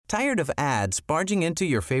Tired of ads barging into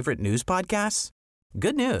your favorite news podcasts?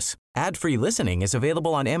 Good news. Ad-free listening is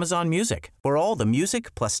available on Amazon Music for all the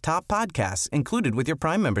music plus top podcasts included with your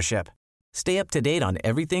Prime membership. Stay up to date on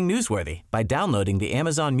everything newsworthy by downloading the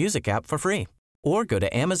Amazon Music app for free or go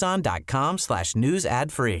to amazon.com/news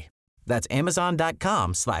ad free. That's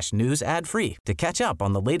amazon.com/news ad free to catch up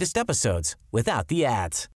on the latest episodes without the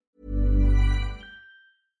ads.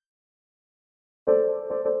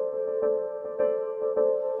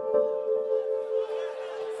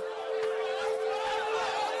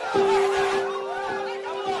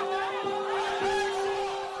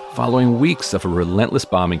 Following weeks of a relentless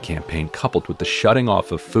bombing campaign coupled with the shutting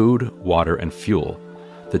off of food, water, and fuel,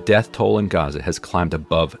 the death toll in Gaza has climbed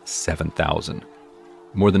above 7,000.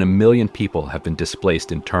 More than 1 million people have been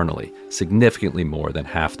displaced internally, significantly more than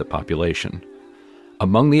half the population.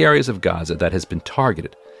 Among the areas of Gaza that has been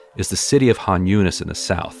targeted is the city of Khan Yunis in the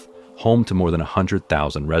south, home to more than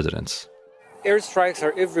 100,000 residents. Airstrikes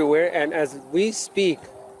are everywhere, and as we speak,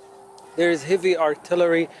 there is heavy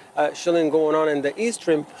artillery shelling going on in the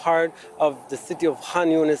eastern part of the city of Khan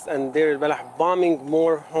Yunis, and they're bombing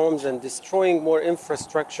more homes and destroying more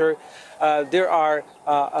infrastructure. There are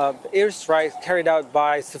airstrikes carried out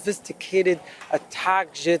by sophisticated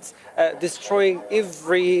attack jets, destroying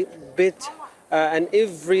every bit and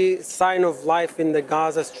every sign of life in the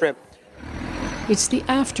Gaza Strip. It's the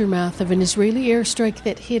aftermath of an Israeli airstrike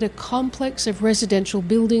that hit a complex of residential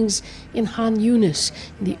buildings in Khan Yunis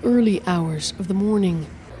in the early hours of the morning.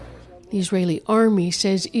 The Israeli army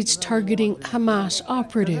says it's targeting Hamas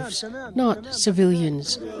operatives, not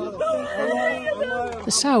civilians.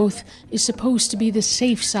 The south is supposed to be the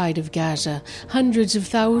safe side of Gaza. Hundreds of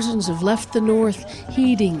thousands have left the north,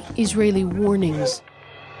 heeding Israeli warnings.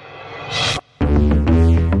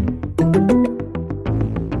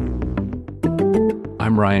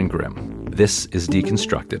 I'm Ryan Grimm. This is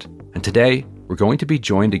Deconstructed. And today, we're going to be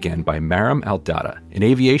joined again by Maram Al-Dada, an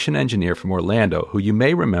aviation engineer from Orlando who you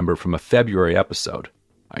may remember from a February episode.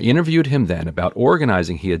 I interviewed him then about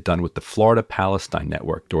organizing he had done with the Florida-Palestine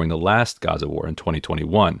Network during the last Gaza war in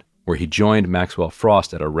 2021, where he joined Maxwell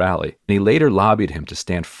Frost at a rally, and he later lobbied him to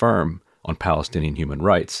stand firm on Palestinian human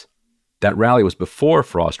rights. That rally was before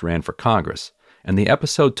Frost ran for Congress, and the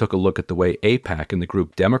episode took a look at the way AIPAC and the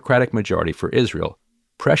group Democratic Majority for Israel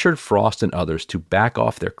pressured Frost and others to back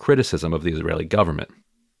off their criticism of the Israeli government.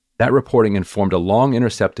 That reporting informed a long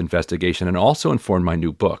Intercept investigation and also informed my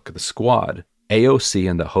new book, The Squad, AOC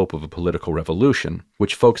and the Hope of a Political Revolution,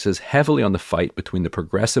 which focuses heavily on the fight between the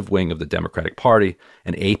progressive wing of the Democratic Party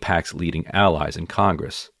and AIPAC's leading allies in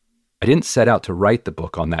Congress. I didn't set out to write the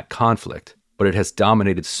book on that conflict, but it has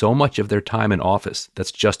dominated so much of their time in office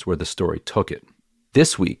that's just where the story took it.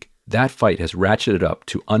 This week, that fight has ratcheted up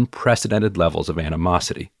to unprecedented levels of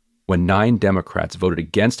animosity when 9 Democrats voted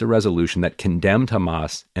against a resolution that condemned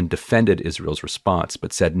Hamas and defended Israel's response,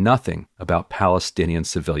 but said nothing about Palestinian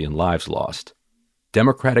civilian lives lost.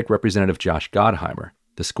 Democratic Representative Josh Gottheimer,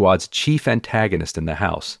 the squad's chief antagonist in the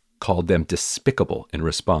House, called them despicable in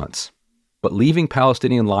response. But leaving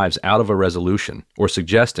Palestinian lives out of a resolution, or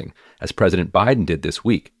suggesting, as President Biden did this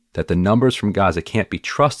week, that the numbers from Gaza can't be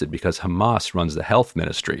trusted because Hamas runs the health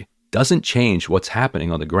ministry, doesn't change what's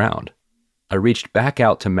happening on the ground. I reached back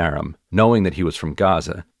out to Maram, knowing that he was from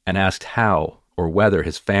Gaza, and asked how or whether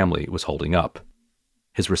his family was holding up.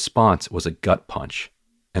 His response was a gut punch,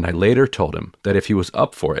 and I later told him that if he was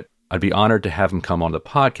up for it, I'd be honored to have him come on the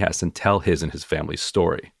podcast and tell his and his family's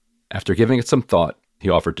story. After giving it some thought, he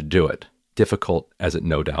offered to do it, difficult as it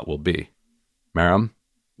no doubt will be. Maram,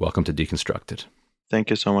 welcome to Deconstructed. Thank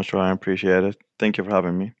you so much, Ryan. I appreciate it. Thank you for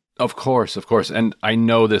having me. Of course. And I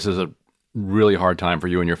know this is a really hard time for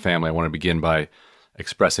you and your family. I want to begin by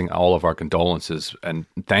expressing all of our condolences and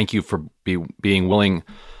thank you for being willing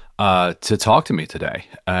to talk to me today.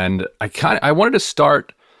 And I wanted to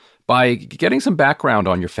start by getting some background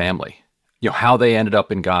on your family, how they ended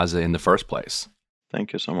up in Gaza in the first place.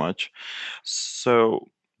 Thank you so much. So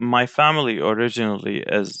my family originally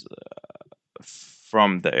is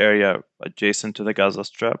from the area adjacent to the Gaza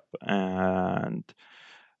Strip, and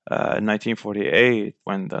in 1948,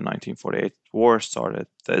 when the 1948 war started,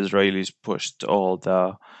 the Israelis pushed all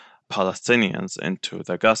the Palestinians into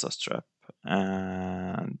the Gaza Strip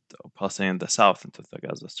and Palestinians in the south into the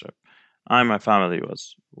Gaza Strip. My family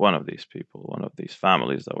was one of these people, one of these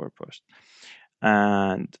families that were pushed.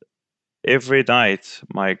 And every night,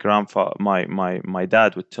 my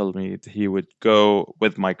dad would tell me he would go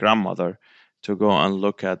with my grandmother to go and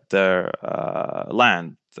look at their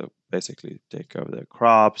land, to basically take over their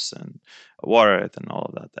crops and water it and all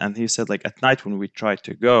of that. And he said, at night when we tried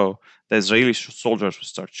to go, the Israeli soldiers would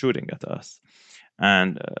start shooting at us.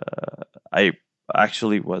 And I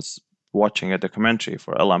actually was watching a documentary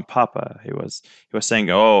for Elan Papa. He was saying,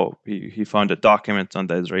 oh, he found a document on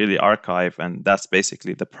the Israeli archive, and that's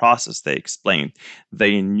basically the process they explained.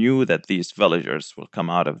 They knew that these villagers will come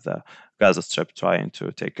out of the Gaza Strip trying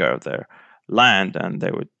to take care of their land, and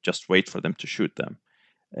they would just wait for them to shoot them.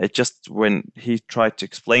 It just, when he tried to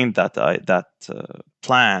explain that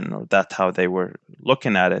plan, or that how they were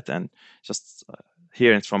looking at it, and just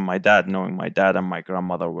hearing it from my dad, knowing my dad and my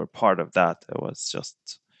grandmother were part of that, it was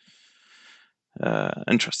just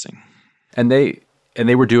interesting. And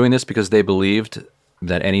they were doing this because they believed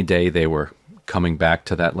that any day they were coming back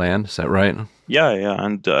to that land. Is that right? Yeah,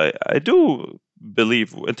 and I do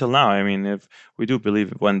believe until now. I mean, if we do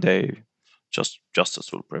believe one day,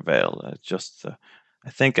 justice will prevail. I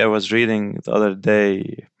think I was reading the other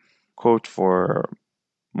day quote for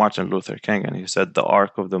Martin Luther King, and he said, "The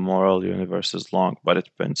arc of the moral universe is long, but it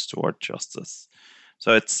bends toward justice."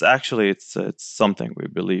 So it's something we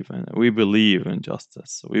believe in. We believe in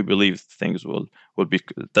justice. We believe things will be,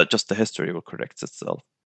 that just the history will correct itself.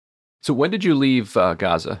 So when did you leave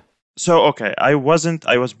Gaza? So, okay, I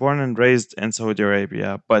was born and raised in Saudi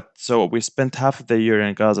Arabia, but so we spent half of the year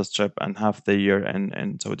in Gaza Strip and half the year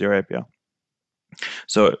in Saudi Arabia.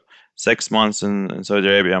 So 6 months in Saudi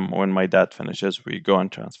Arabia, when my dad finishes, we go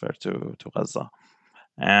and transfer to Gaza.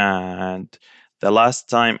 And the last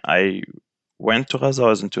time I went to Gaza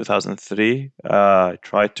was in 2003. I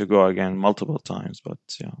tried to go again multiple times, but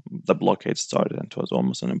the blockade started and it was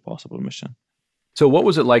almost an impossible mission. So what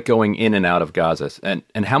was it like going in and out of Gaza?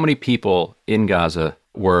 And how many people in Gaza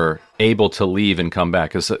were able to leave and come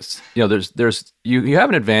back? Because there's you have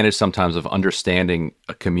an advantage sometimes of understanding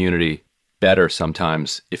a community better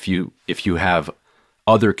sometimes if you have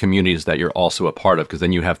other communities that you're also a part of, because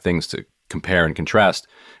then you have things to compare and contrast.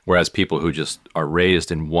 Whereas people who just are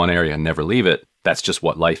raised in one area and never leave it, that's just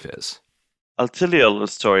what life is. I'll tell you a little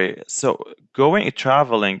story. So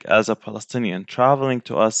traveling as a Palestinian, traveling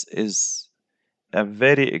to us is a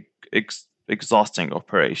very exhausting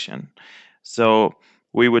operation. So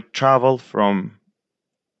we would travel from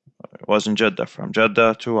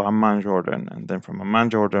Jeddah to Amman, Jordan, and then from Amman,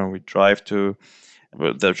 Jordan, we drive to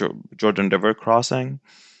the Jordan River crossing,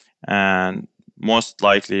 and most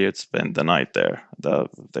likely you'd spend the night there.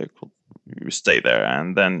 You stay there,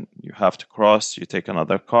 and then you have to cross. You take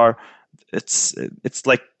another car. It's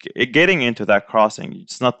like getting into that crossing.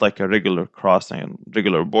 It's not like a regular crossing,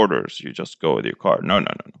 regular borders. You just go with your car. No.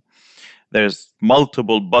 There's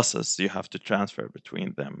multiple buses you have to transfer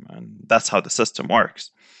between them, and that's how the system works.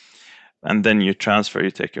 And then you transfer,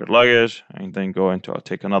 you take your luggage, and then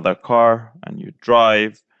take another car, and you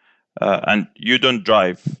drive. And you don't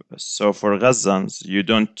drive. So for Gazans, you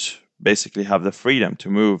don't basically have the freedom to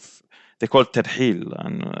move. They call it terhil,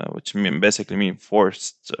 and which basically mean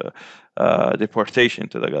forced deportation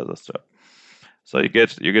to the Gaza Strip. So you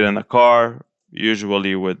get in a car,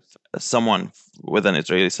 usually with someone with an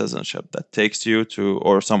Israeli citizenship that takes you to,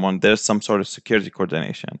 or someone, there's some sort of security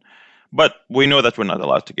coordination. But we know that we're not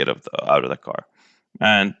allowed to get out of the car.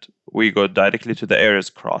 And we go directly to the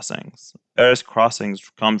Erez crossings. Erez crossings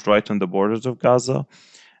comes right on the borders of Gaza.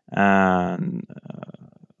 And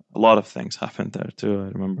a lot of things happened there too, I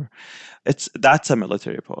remember. That's a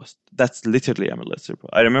military post. That's literally a military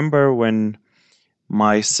post. I remember when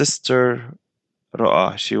my sister,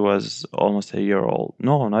 Ro'a, she was almost a year old.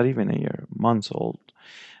 No, not even a year, months old.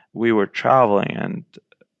 We were traveling, and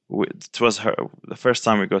it was the first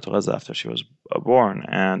time we go to Gaza after she was born,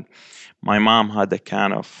 and my mom had a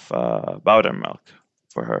can of powder milk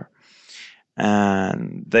for her,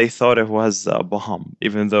 and they thought it was a bomb,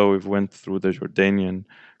 even though we went through the Jordanian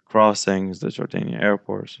crossings, the Jordanian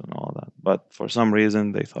airports, and all that. But for some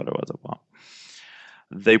reason, they thought it was a bomb.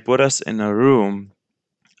 They put us in a room.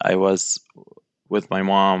 I was with my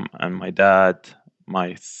mom and my dad,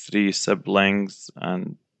 my 3 siblings,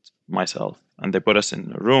 and myself. And they put us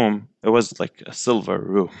in a room. It was like a silver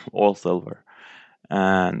room, all silver.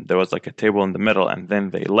 And there was like a table in the middle, and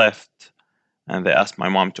then they left, and they asked my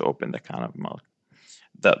mom to open the can of milk,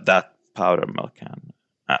 that powder milk can.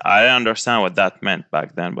 I understand what that meant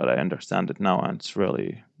back then, but I understand it now, and it's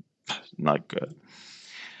really not good.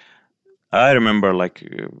 I remember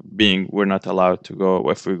we're not allowed to go.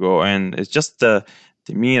 If we go in, it's just the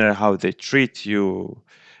demeanor, how they treat you.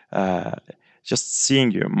 Just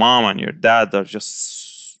seeing your mom and your dad are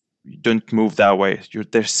just, you don't move that way.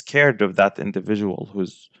 They're scared of that individual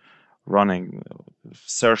who's running,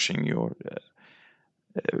 searching you.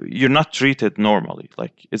 You're not treated normally.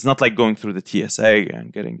 Like, it's not like going through the TSA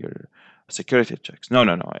and getting your security checks. No.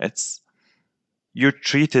 You're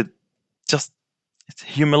treated just it's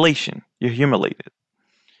humiliation. You're humiliated.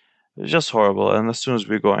 It's just horrible. And as soon as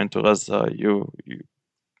we go into Gaza, you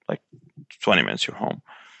like 20 minutes, you're home.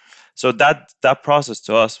 So that process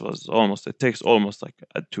to us was it takes almost like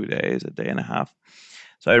 2 days, a day and a half.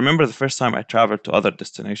 So I remember the first time I traveled to other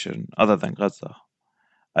destination other than Gaza.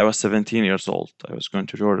 I was 17 years old. I was going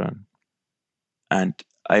to Jordan. And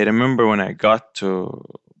I remember when I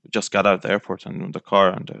just got out of the airport and in the car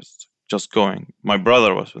and I was just going. My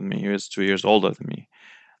brother was with me. He was 2 years older than me.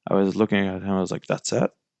 I was looking at him. I was like, that's it?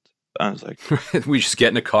 I was like, we just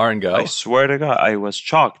get in a car and go. I swear to God, I was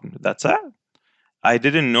shocked. That's it? I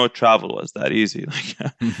didn't know travel was that easy.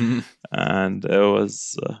 And it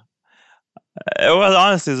was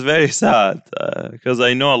honestly, it's very sad because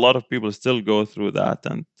I know a lot of people still go through that.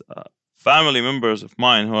 And family members of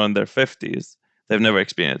mine who are in their 50s, they've never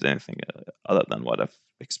experienced anything other than what I've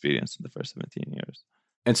experienced in the first 17 years.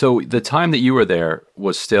 And so the time that you were there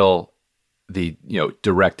was still the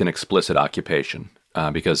direct and explicit occupation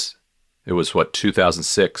because it was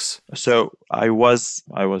 2006. So I was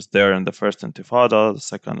there in the first Intifada, the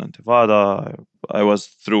second Intifada. I was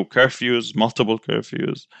through curfews, multiple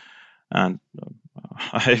curfews, and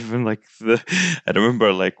I even I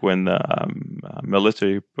remember when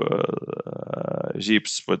military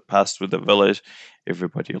jeeps would pass through the village,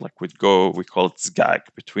 everybody would go. We call it zgag,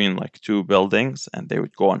 between two buildings, and they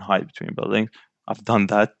would go and hide between buildings. I've done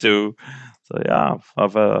that too. So yeah,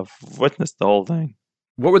 I've witnessed the whole thing.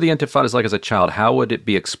 What were the intifadas like as a child? How would it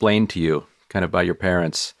be explained to you, kind of by your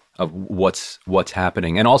parents, of what's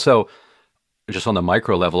happening, and also just on the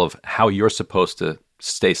micro level of how you're supposed to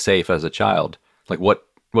stay safe as a child? Like what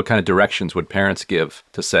kind of directions would parents give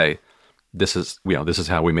to say, this is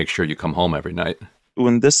how we make sure you come home every night?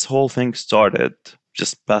 When this whole thing started,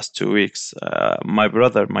 just past 2 weeks, my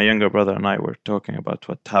younger brother and I were talking about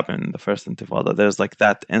what happened in the first Intifada. There's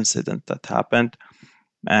that incident that happened,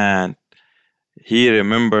 and he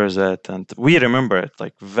remembers it, and we remember it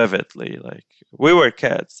vividly. We were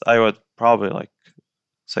kids. I was probably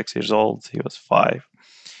 6 years old. He was 5.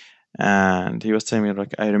 And he was telling me,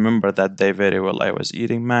 I remember that day very well. I was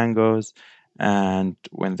eating mangoes, and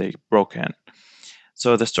when they broke in.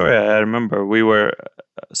 So the story I remember,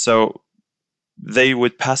 they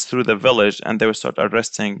would pass through the village, and they would start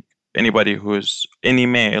arresting any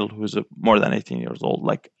male who's more than 18 years old,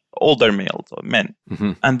 older males or men.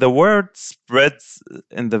 Mm-hmm. And the word spreads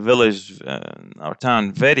in the village, in our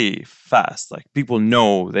town, very fast. People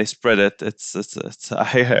know, they spread it.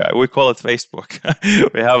 We call it Facebook.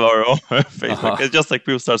 We have our own Facebook. Uh-huh. It's just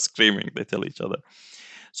people start screaming. They tell each other.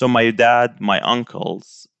 So my dad, my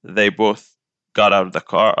uncles, they both got out of the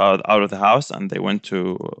car, out of the house, and they went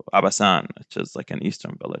to Abasan, which is an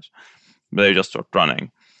eastern village. They just started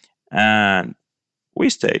running. And we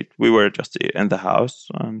stayed. We were just in the house,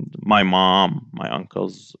 and my mom, my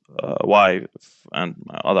uncle's wife, and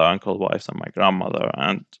my other uncle's wives, and my grandmother,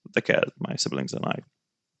 and the kids, my siblings and I.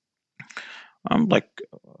 A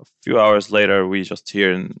few hours later, we just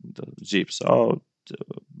hear in the jeep. So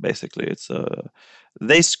basically,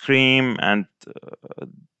 they scream and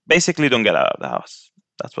basically don't get out of the house.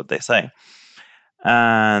 That's what they say.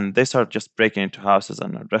 And they start just breaking into houses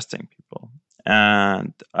and arresting people.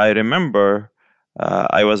 And I remember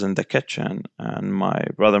I was in the kitchen, and my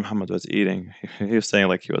brother Muhammad was eating. He was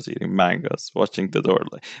saying he was eating mangoes, watching the door.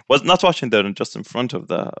 Was not watching the door, just in front of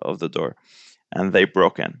the door, and they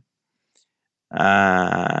broke in.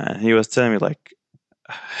 He was telling me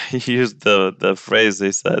he used the phrase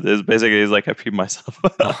he said is basically I peed myself.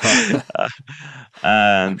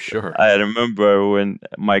 And I'm sure. I remember when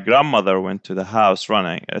my grandmother went to the house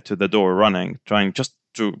running to the door running, trying just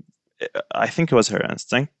to. I think it was her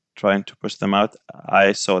instinct, trying to push them out.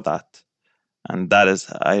 I saw that. And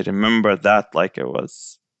I remember that like it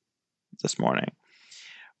was this morning.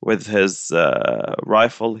 With his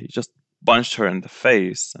rifle, he just punched her in the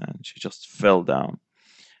face, and she just fell down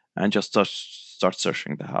and just start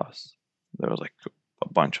searching the house. There was a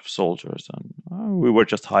bunch of soldiers, and we were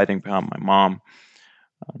just hiding behind my mom.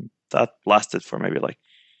 And that lasted for maybe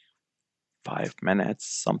 5 minutes,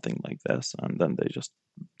 something like this. And then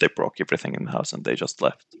they broke everything in the house and they just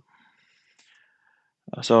left.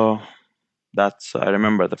 So I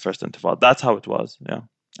remember the first Intifada. That's how it was, yeah.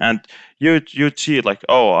 And you'd see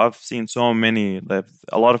I've seen so many,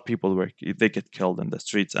 a lot of people they get killed in the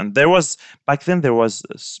streets. And back then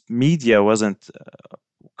media wasn't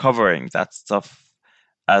covering that stuff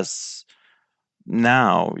as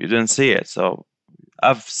now. You didn't see it. So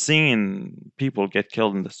I've seen people get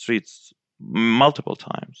killed in the streets multiple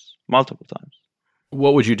times.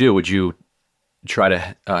 What would you do? Would you try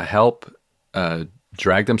to help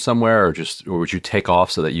drag them somewhere, or would you take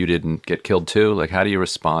off so that you didn't get killed too? Like, how do you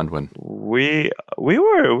respond when? We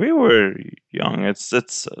were young. It's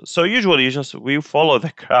so usually we follow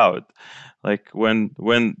the crowd. Like when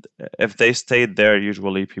if they stayed there,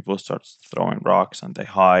 usually people start throwing rocks and they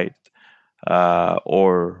hide,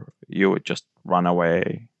 or you would just run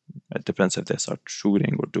away. It depends if they start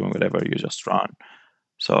shooting or doing whatever. You just run.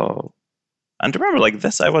 So, and remember, like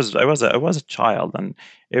this, I was a child, and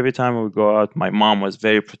every time we would go out, my mom was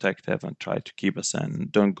very protective and tried to keep us in.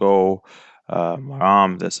 Don't go,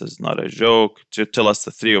 Mom. This is not a joke. To tell us,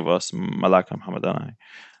 the three of us, Malaka, Muhammad, and I,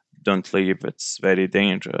 don't leave. It's very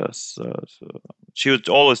dangerous. So she would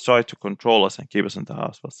always try to control us and keep us in the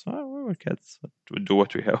house. But we were kids. We'd do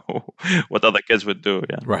what we what other kids would do.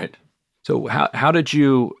 Yeah. Right. So how did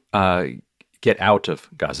you get out of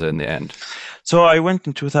Gaza in the end? So I went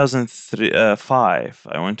in 2005.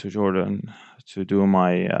 I went to Jordan to do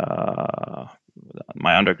my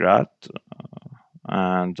undergrad,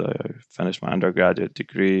 and I finished my undergraduate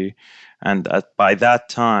degree. And by that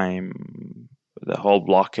time, the whole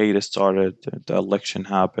blockade started. The election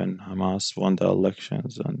happened. Hamas won the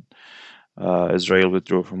elections, and Israel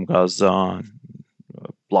withdrew from Gaza and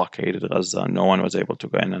blockaded Gaza. No one was able to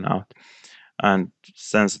go in and out. And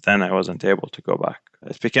since then, I wasn't able to go back.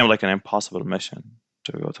 It became like an impossible mission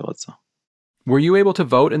to go to Gaza. Were you able to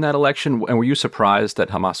vote in that election? And were you surprised that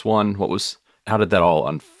Hamas won? How did that all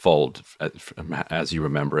unfold as you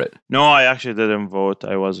remember it? No, I actually didn't vote.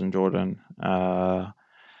 I was in Jordan.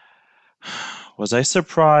 Was I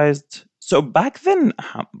surprised? So back then,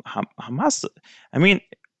 Hamas, I mean,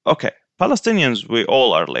 okay, Palestinians, we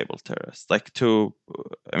all are labeled terrorists. Fatah,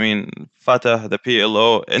 the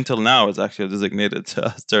PLO, until now is actually designated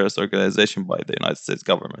as terrorist organization by the United States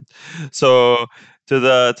government. So from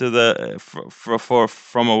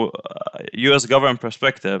a U.S. government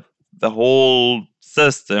perspective, the whole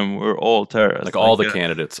system, we're all terrorists. Like all the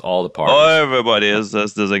candidates, all the parties. Everybody is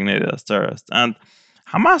designated as terrorists. And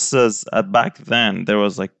Hamas says back then there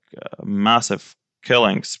was like a massive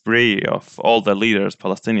killing spree of all the leaders,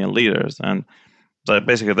 Palestinian leaders, and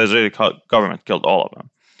basically the Israeli government killed all of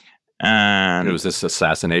them. And it was this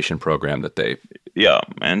assassination program that they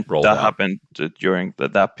and rolled that out. happened during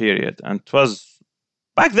that period. And it was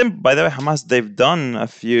back then. By the way, Hamas, they've done a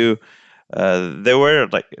few. They were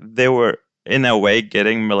in a way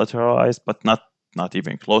getting militarized, but not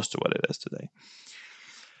even close to what it is today.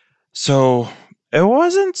 So it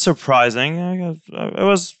wasn't surprising. It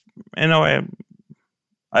was, in a way.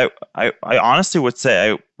 I honestly would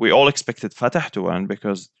say we all expected Fatah to win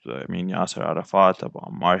because Yasser Arafat, Abu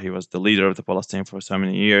Ammar, he was the leader of the Palestinians for so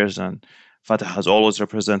many years, and Fatah has always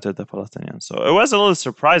represented the Palestinians. So it was a little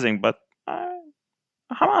surprising, but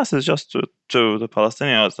Hamas is just to the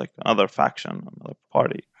Palestinians like another faction, another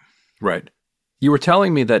party. Right. You were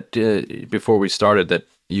telling me that before we started that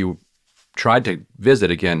you tried to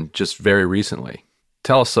visit again just very recently.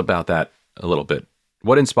 Tell us about that a little bit.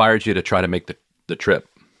 What inspired you to try to make the trip?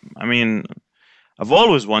 I've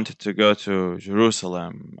always wanted to go to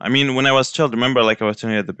Jerusalem. When I was a child, remember, like I was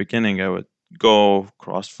telling you at the beginning, I would go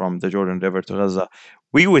across from the Jordan River to Gaza.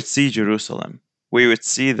 We would see Jerusalem. We would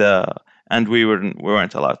see and we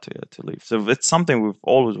weren't allowed to leave. So it's something we've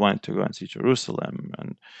always wanted to go and see Jerusalem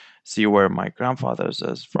and see where my grandfather's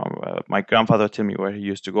is from. My grandfather told me where he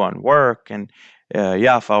used to go and work and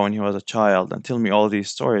Jaffa when he was a child, and tell me all these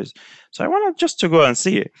stories. So I wanted just to go and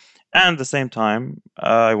see it. And at the same time,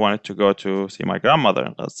 I wanted to go to see my grandmother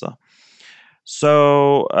in Gaza.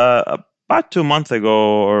 So about 2 months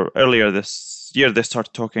ago or earlier this year, they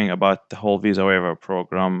started talking about the whole visa waiver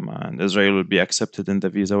program, and Israel would be accepted in the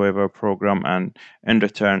visa waiver program, and in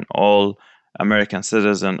return, all American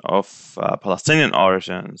citizens of Palestinian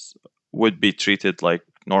origins would be treated like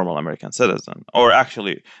normal American citizens. Or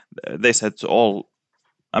actually, they said to all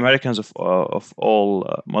Americans of all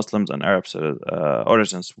Muslims and Arabs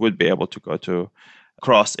origins would be able to go to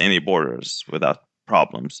cross any borders without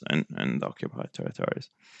problems in the occupied territories.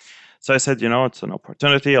 So I said, it's an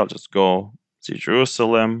opportunity. I'll just go see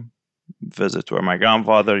Jerusalem, visit where my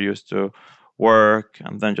grandfather used to work,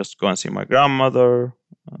 and then just go and see my grandmother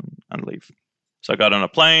and leave. So I got on a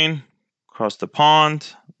plane, crossed the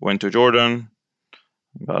pond, went to Jordan,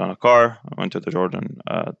 got on a car, went to the Jordan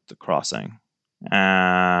the crossing.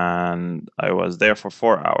 And I was there for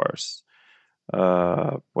 4 hours,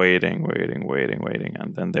 waiting,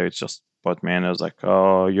 and then they just put me in. It was like,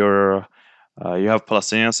 "Oh, you have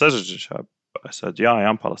Palestinian citizenship." I said, "Yeah, I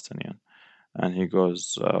am Palestinian," and he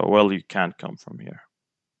goes, "Well, you can't come from here."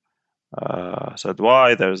 I said,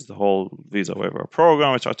 "Why?" There's the whole visa waiver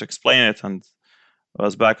program. I tried to explain it, and it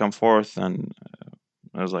was back and forth, and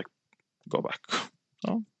I was like, "Go back."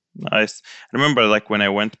 Oh, nice. I remember, like, when I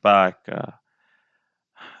went back,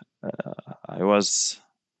 I was.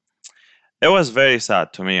 It was very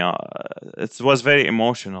sad to me. It was very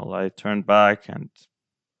emotional. I turned back and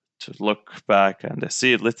to look back, and I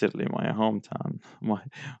see literally my hometown,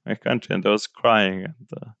 my country, and I was crying, and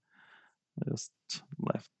I just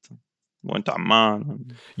left, went to Amman.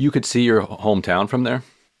 And You could see your hometown from there?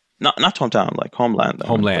 not hometown, like homeland. I mean,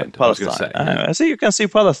 Homeland, I was gonna Palestine. say, yeah. I see. You can see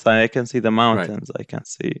Palestine. I can see the mountains. I can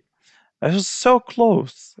see. I was so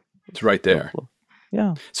close. It's right So there. close.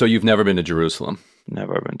 Yeah. So you've never been to Jerusalem?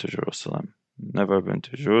 Never been to Jerusalem. Never been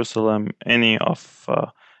to Jerusalem. Any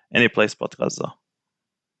place but Gaza.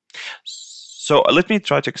 So let me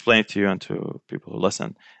try to explain it to you and to people who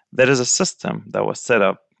listen. There is a system that was set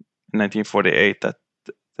up in 1948 that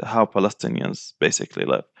how Palestinians basically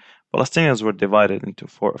live. Palestinians were divided into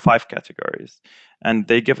 5 categories, and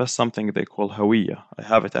they give us something they call Hawiyya. I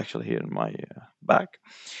have it actually here in my bag.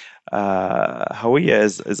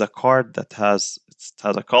 Hawiyya is a card that has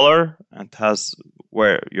a color and has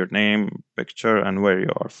where your name, picture, and where you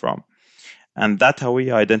are from. And that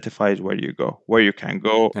Hawiyya identifies where you go, where you can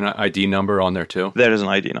go. An ID number on there too? There is an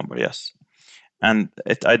ID number, yes. And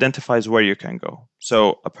it identifies where you can go.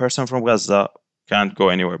 So a person from Gaza can't go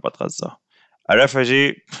anywhere but Gaza. A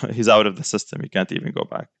refugee, he's out of the system. He can't even go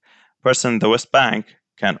back. A person in the West Bank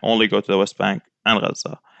can only go to the West Bank and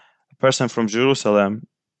Gaza. A person from Jerusalem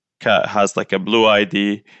has like a blue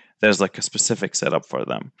ID. There's like a specific setup for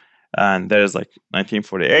them. And there's like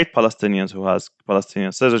 1948 Palestinians who has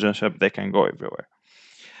Palestinian citizenship. They can go everywhere.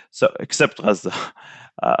 So except Gaza.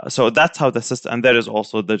 So that's how the system. And there is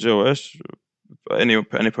also the Jewish. Any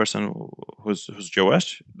person who's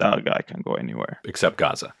Jewish, that guy can go anywhere except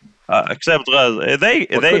Gaza. Except Gaza, they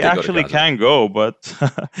actually can go, but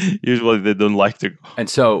usually they don't like to go. And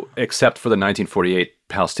so, except for the 1948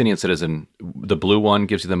 Palestinian citizen, the blue one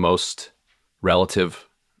gives you the most relative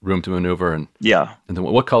room to maneuver. And yeah. And then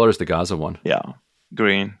what color is the Gaza one? Yeah,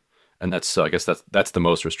 green. And that's I guess that's the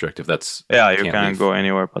most restrictive. That's you can't go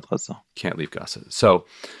anywhere but Gaza. Can't leave Gaza. So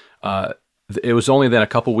it was only then a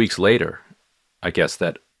couple weeks later, I guess,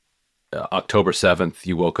 that October 7th,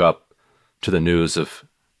 you woke up to the news of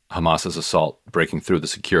Hamas's assault breaking through the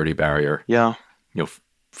security barrier. Yeah.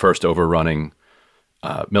 First overrunning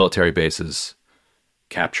military bases,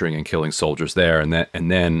 capturing and killing soldiers there,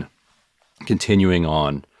 and then continuing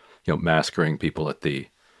on, massacring people at the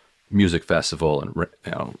music festival and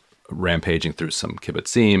rampaging through some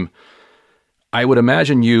kibbutzim. I would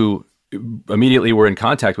imagine you immediately were in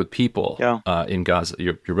contact with people in Gaza,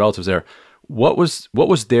 your relatives there. What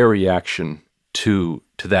was their reaction to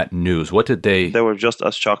that news? What did they? They were just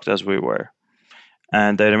as shocked as we were,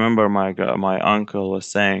 and I remember my uncle was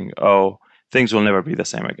saying, "Oh, things will never be the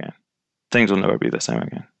same again. Things will never be the same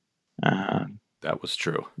again." That was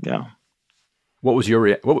true. Yeah. What was your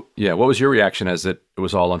reaction as it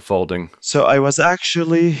was all unfolding? So I was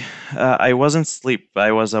actually, I wasn't asleep.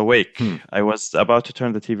 I was awake. I was about to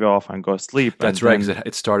turn the TV off and go to sleep. That's right, because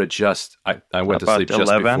it started just, I went to sleep just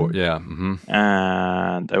 11, before. Yeah. Mm-hmm.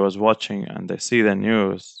 And I was watching and I see the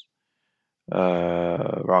news.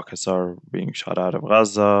 Rockets are being shot out of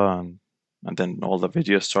Gaza. And then all the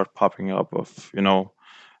videos start popping up of,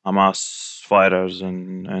 Hamas fighters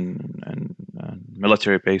and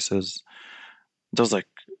military bases. It was like,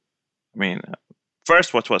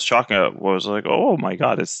 first what was shocking was like, oh my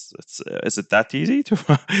God, is it that easy to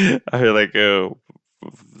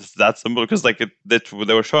that simple? Because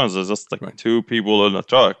they were showing us just like 2 people in a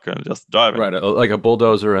truck and just driving, right? Like a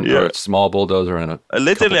bulldozer or a small bulldozer and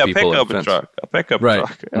literally a pickup truck,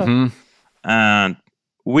 Yeah. Mm-hmm. And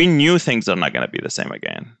we knew things are not going to be the same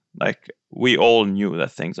again. Like we all knew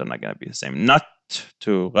that things are not going to be the same. Not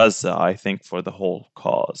to Gaza, I think for the whole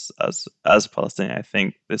cause as Palestinian, I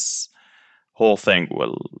think this whole thing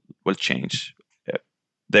will change.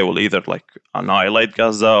 They will either annihilate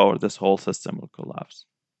Gaza or this whole system will collapse.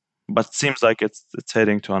 But it seems like it's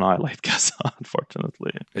heading to annihilate Gaza,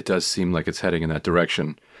 unfortunately. It does seem like it's heading in that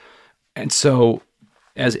direction. And so,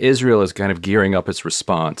 as Israel is kind of gearing up its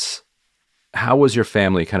response, how was your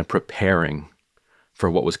family kind of preparing for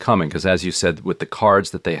what was coming? Because as you said, with the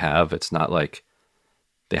cards that they have, it's not like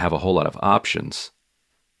they have a whole lot of options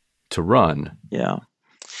to run. Yeah.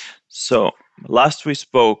 So last we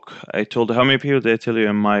spoke, I told how many people did I tell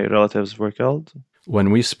you my relatives were killed? When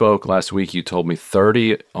we spoke last week, you told me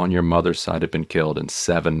 30 on your mother's side had been killed and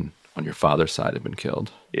 7 on your father's side had been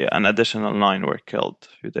killed. Yeah, an additional 9 were killed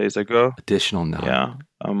a few days ago. Additional 9? Yeah.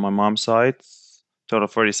 On my mom's side, total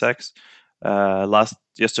 46.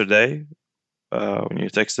 Yesterday, when you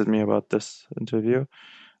texted me about this interview,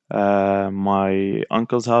 my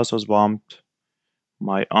uncle's house was bombed.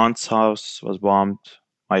 My aunt's house was bombed.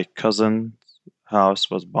 My cousin's house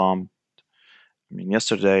was bombed. I mean,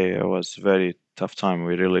 yesterday it was a very tough time.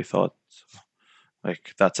 We really thought,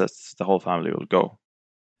 like, that's it. The whole family will go.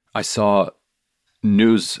 I saw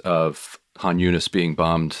news of Han Yunis being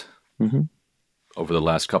bombed over the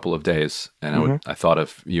last couple of days, and I thought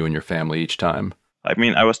of you and your family each time. I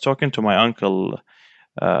mean, I was talking to my uncle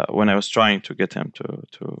when I was trying to get him to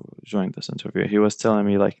join this interview. He was telling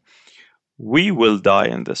me, like, we will die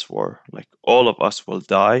in this war. Like, all of us will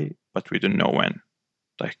die, but we don't know when.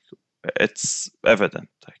 Like, it's evident,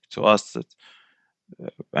 like, to us that,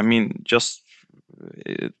 I mean, just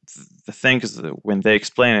the thing is that when they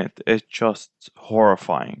explain it, it's just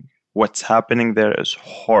horrifying. What's happening there is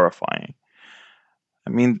horrifying. I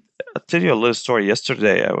mean, I'll tell you a little story.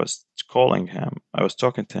 Yesterday, I was calling him. I was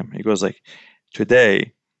talking to him. He goes, like,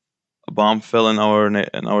 today, a bomb fell in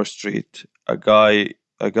our street. A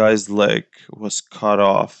guy's leg was cut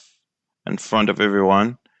off in front of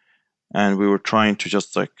everyone, and we were trying to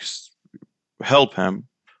just, like, help him,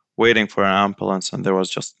 waiting for an ambulance, and there was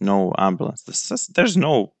just no ambulance. There's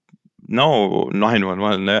no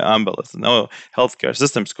 911, no ambulance, no healthcare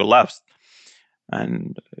systems collapsed,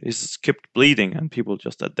 and he just kept bleeding. And people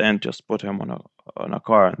just at the end just put him on a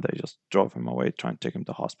car, and they just drove him away, trying to take him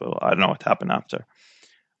to the hospital. I don't know what happened after.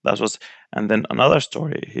 And then another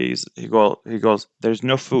story. He goes. There's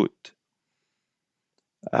no food.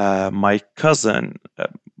 My cousin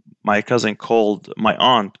called my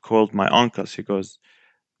aunt, called my uncles. He goes,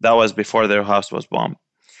 that was before their house was bombed.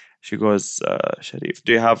 She goes, Sharif,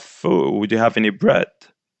 do you have food? Do you have any bread?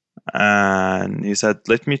 And he said,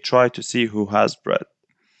 let me try to see who has bread.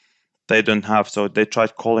 They don't have, so they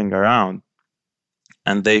tried calling around,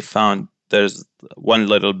 and they found there's one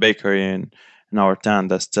little bakery in our town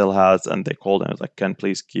that still has, and they called him, like, can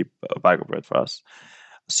please keep a bag of bread for us?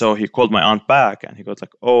 So he called my aunt back, and he goes,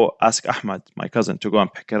 like, oh, ask Ahmed, my cousin, to go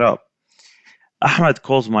and pick it up. Ahmed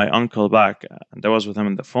calls my uncle back, and I was with him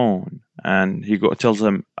on the phone, and he tells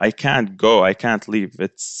him, I can't go, I can't leave.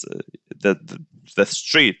 It's the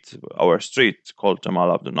street, our street, called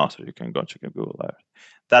Jamal Abdel Nasser. You can go check on Google Earth.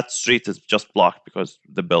 That street is just blocked because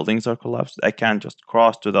the buildings are collapsed. I can't just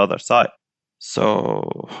cross to the other side.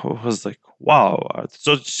 So I was like, wow.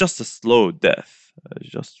 So it's just a slow death,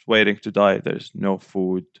 just waiting to die. There's no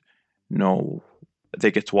food,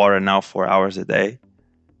 they get water now 4 hours a day,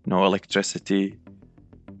 no electricity.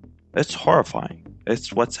 It's horrifying.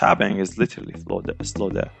 It's what's happening is literally slow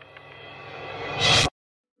death.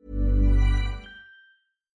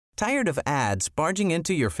 Tired of ads barging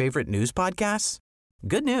into your favorite news podcasts?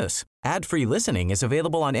 Good news. Ad-free listening is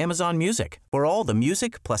available on Amazon Music for all the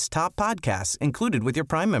music plus top podcasts included with your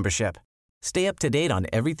Prime membership. Stay up to date on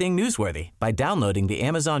everything newsworthy by downloading the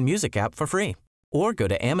Amazon Music app for free or go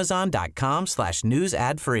to amazon.com/news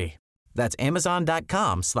ad free. That's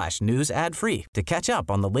amazon.com/news ad free to catch up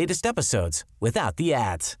on the latest episodes without the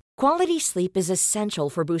ads. Quality sleep is essential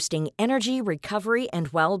for boosting energy, recovery, and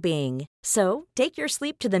well-being. So, take your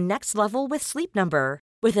sleep to the next level with Sleep Number.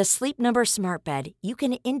 With a Sleep Number smart bed, you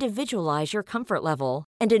can individualize your comfort level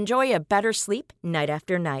and enjoy a better sleep night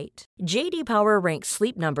after night. J.D. Power ranks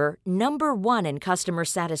Sleep Number number 1 in customer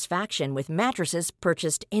satisfaction with mattresses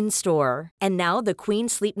purchased in-store. And now the Queen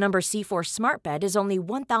Sleep Number C4 smart bed is only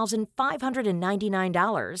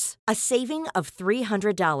 $1,599, a saving of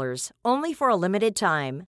 $300, only for a limited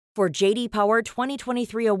time. For J.D. Power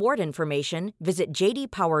 2023 award information, visit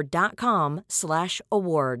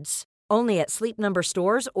jdpower.com/awards. Only at Sleep Number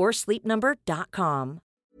stores or sleepnumber.com.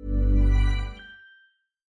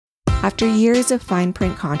 After years of fine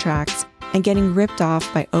print contracts and getting ripped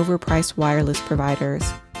off by overpriced wireless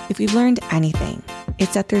providers, if we've learned anything,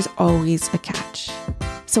 it's that there's always a catch.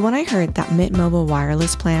 So when I heard that Mint Mobile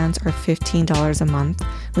wireless plans are $15 a month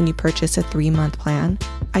when you purchase a 3-month plan,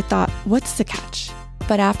 I thought, what's the catch?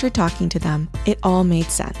 But after talking to them, it all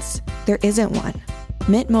made sense. There isn't one.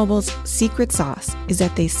 Mint Mobile's secret sauce is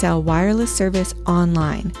that they sell wireless service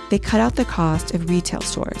online. They cut out the cost of retail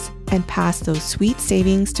stores and pass those sweet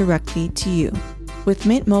savings directly to you. With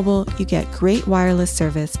Mint Mobile, you get great wireless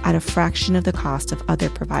service at a fraction of the cost of other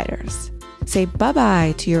providers. Say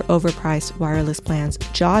bye-bye to your overpriced wireless plans,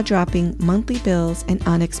 jaw-dropping monthly bills, and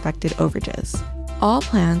unexpected overages. All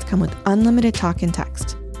plans come with unlimited talk and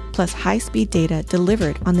text, plus high-speed data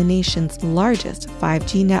delivered on the nation's largest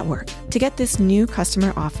 5G network. To get this new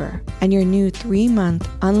customer offer and your new 3-month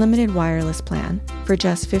unlimited wireless plan for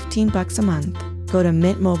just $15 a month, go to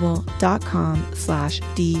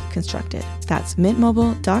mintmobile.com/deconstructed. That's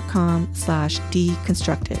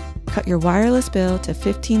mintmobile.com/deconstructed. Cut your wireless bill to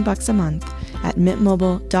 $15 a month at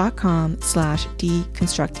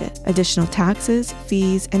mintmobile.com/deconstructed. Additional taxes,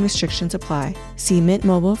 fees, and restrictions apply. See Mint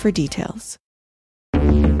Mobile for details.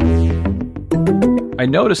 I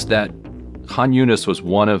noticed that Khan Yunis was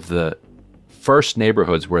one of the first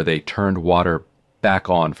neighborhoods where they turned water back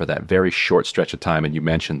on for that very short stretch of time. And you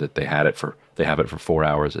mentioned that they have it for 4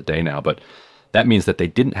 hours a day now, but that means that they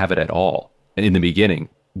didn't have it at all in the beginning.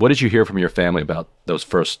 What did you hear from your family about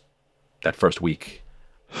that first week?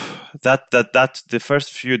 That the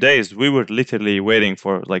first few days we were literally waiting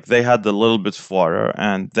for, like, they had a little bit of water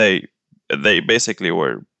and they basically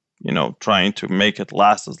were, trying to make it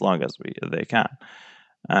last as long as they can.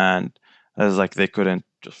 And it was like they couldn't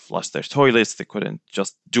just flush their toilets, they couldn't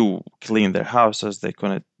just clean their houses, they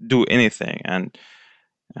couldn't do anything. And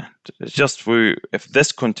it's just, if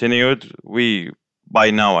this continued,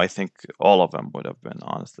 by now I think all of them would have been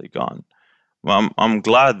honestly gone. Well, I'm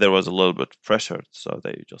glad there was a little bit of pressure, so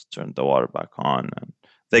they just turned the water back on, and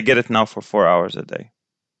they get it now for 4 hours a day.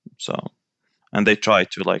 So, and they try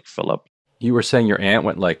to fill up. You were saying your aunt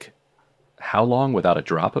went how long without a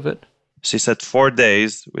drop of it? She said 4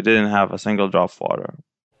 days we didn't have a single drop of water.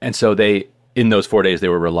 And so in those 4 days, they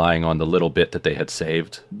were relying on the little bit that they had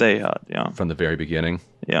saved. They had, yeah. From the very beginning.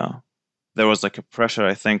 Yeah. There was a pressure,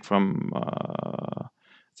 I think, from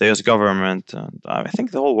the U.S. government, and I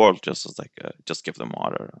think the whole world just was just give them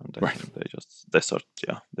water. And I think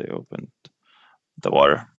they opened the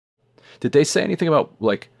water. Did they say anything about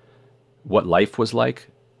what life was like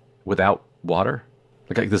without water?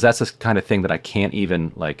 Because that's the kind of thing that I can't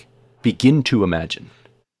even begin to imagine.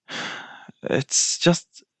 It's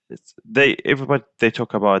just they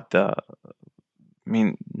talk about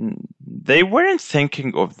they weren't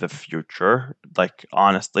thinking of the future.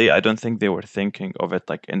 Honestly, I don't think they were thinking of it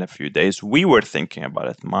in a few days. We were thinking about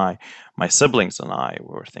it. My siblings and I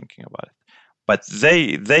were thinking about it. But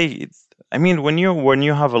when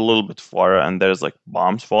you have a little bit of water and there's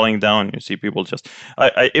bombs falling down, you see people just.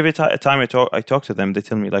 Every time I talk to them, they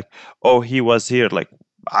tell me oh, he was here,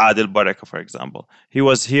 Adil Baraka, for example. He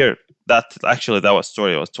was here. That was a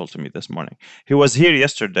story that was told to me this morning. He was here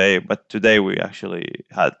yesterday, but today we actually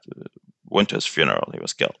went to his funeral. He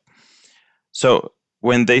was killed. So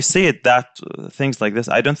when they say it, things like this,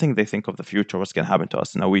 I don't think they think of the future, what's going to happen to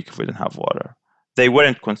us in a week if we didn't have water. They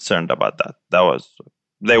weren't concerned about that.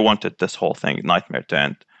 They wanted this whole nightmare to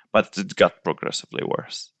end, but it got progressively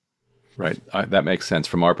worse. Right. That makes sense.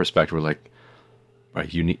 From our perspective, we're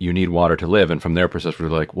right, you need water to live. And from their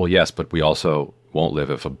perspective, we're well, yes, but we also won't live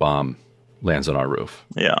if a bomb lands on our roof.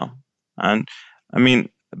 Yeah. And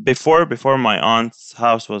before my aunt's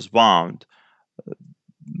house was bombed,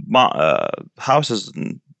 houses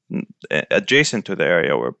adjacent to the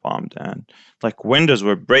area were bombed, and windows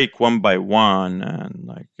would break one by one,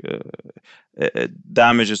 and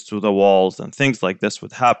damages to the walls and things like this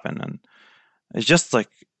would happen. And it's just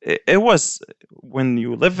it was, when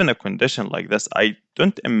you live in a condition like this, I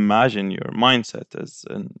don't imagine your mindset is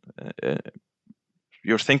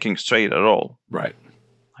you're thinking straight at all. Right.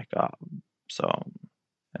 So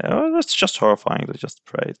it's just horrifying to just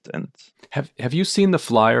pray it. And have you seen the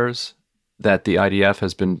flyers that the IDF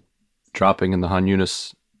has been dropping in the Khan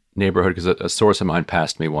Yunis neighborhood? Because a source of mine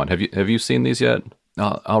passed me one. Have you seen these yet?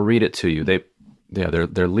 I'll read it to you.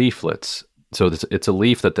 They're leaflets. So it's a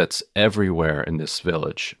leaflet that's everywhere in this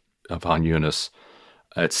village of Khan Yunis.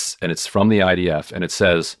 It's from the IDF, and it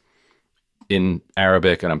says in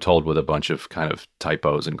Arabic, and I'm told with a bunch of kind of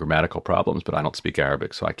typos and grammatical problems, but I don't speak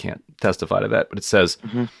Arabic, so I can't testify to that. But it says,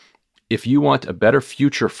 If you want a better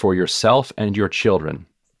future for yourself and your children,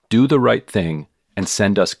 do the right thing and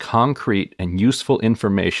send us concrete and useful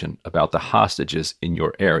information about the hostages in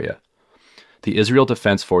your area. The Israel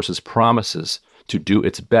Defense Forces promises to do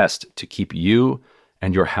its best to keep you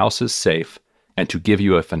and your houses safe and to give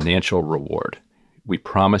you a financial reward. We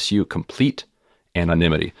promise you complete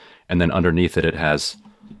anonymity. And then underneath it has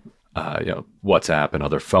WhatsApp and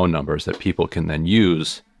other phone numbers that people can then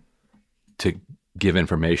use to give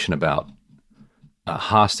information about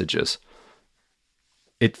hostages.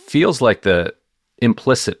 It feels like the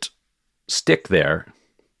implicit stick there,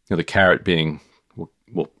 the carrot being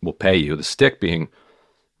we'll pay you, the stick being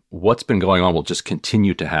what's been going on will just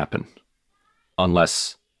continue to happen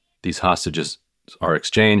unless these hostages are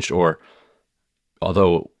exchanged. Or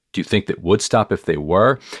although, do you think that would stop if they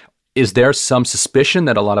were? Is there some suspicion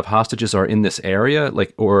that a lot of hostages are in this area?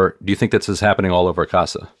 Or do you think this is happening all over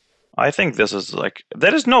Gaza? I think this is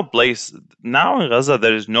there is no place now in Gaza.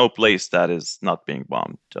 There is no place that is not being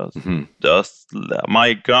bombed.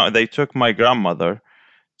 They took my grandmother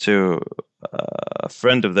to a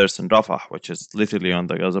friend of theirs in Rafah, which is literally on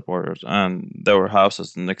the Gaza borders, and there were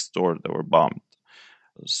houses next door that were bombed.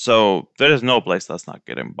 So there is no place that's not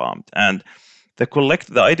getting bombed. And the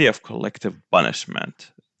idea of collective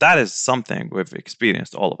punishment, that is something we've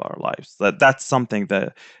experienced all of our lives. That's something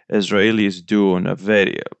that Israelis do in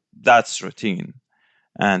that's routine.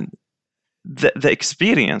 And the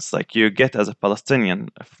experience like you get as a Palestinian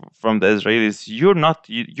from the Israelis,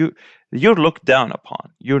 you're looked down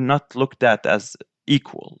upon. You're not looked at as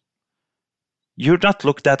equal. You're not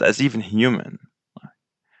looked at as even human.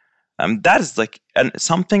 That is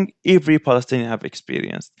something every Palestinian have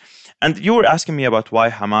experienced. And you were asking me about why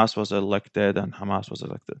Hamas was elected and Hamas was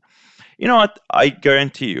elected. You know what? I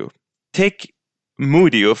guarantee you, take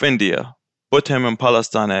Modi of India, put him in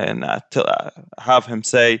Palestine and have him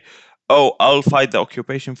say, "Oh, I'll fight the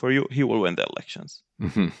occupation for you," he will win the elections.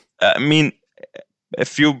 Mm-hmm. I mean,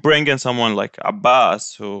 if you bring in someone like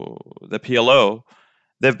Abbas, the PLO,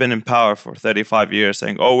 they've been in power for 35 years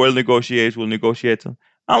saying, "Oh, we'll negotiate.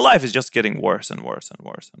 And life is just getting worse and worse and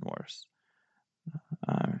worse and worse.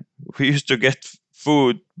 We used to get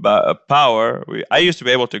food, power. I used to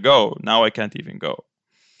be able to go. Now I can't even go.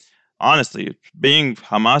 Honestly,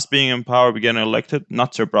 Hamas being in power, getting elected,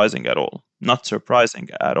 not surprising at all. Not surprising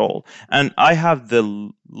at all. And I have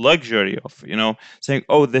the luxury of, saying,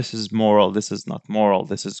 "Oh, this is moral. This is not moral.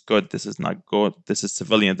 This is good. This is not good. This is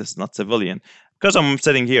civilian. This is not civilian," because I'm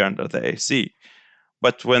sitting here under the AC.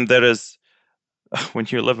 But when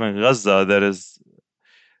you live in Gaza, there is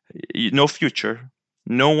no future.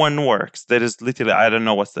 No one works. There is literally, I don't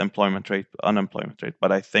know what's the unemployment rate,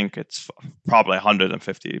 but I think it's probably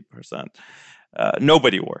 150%.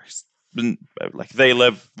 Nobody works. Like they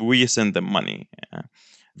live, we send them money.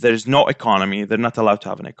 There's no economy. They're not allowed to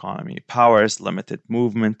have an economy. Power is limited.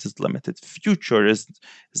 Movement is limited. Future is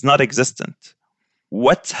not existent.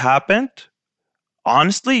 What's happened?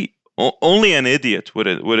 Honestly, only an idiot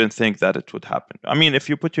wouldn't think that it would happen. I mean, if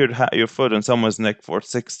you put your foot on someone's neck for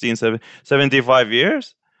 75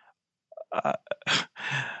 years,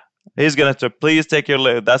 he's going to please take your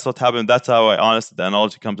leg. That's what happened. That's how honestly, the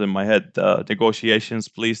analogy comes in my head. Negotiations,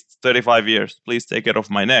 please, 35 years, please take it off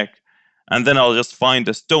my neck. And then I'll just find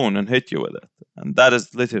a stone and hit you with it. And that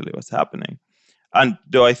is literally what's happening. And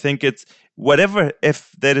do I think it's whatever,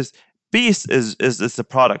 if there is peace is a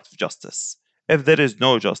product of justice. If there is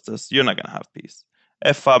no justice, you're not gonna have peace.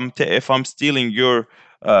 If I'm stealing your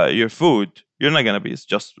food, you're not gonna be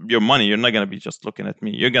just your money. You're not gonna be just looking at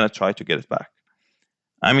me. You're gonna try to get it back.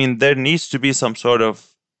 I mean, there needs to be some sort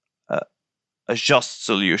of a just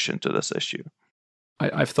solution to this issue.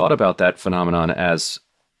 I've thought about that phenomenon as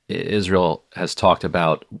Israel has talked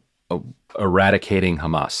about eradicating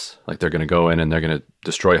Hamas. Like they're going to go in and they're going to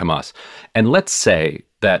destroy Hamas. And let's say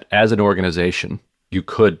that as an organization, you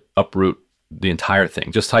could uproot the entire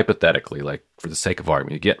thing, just hypothetically, like for the sake of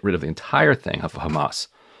argument, you get rid of the entire thing of Hamas.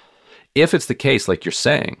 If it's the case, like you're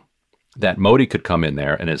saying, that Modi could come in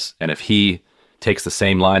there and if he takes the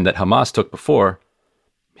same line that Hamas took before,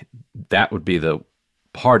 that would be the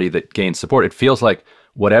party that gains support. It feels like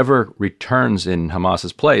whatever returns in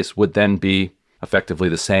Hamas's place would then be effectively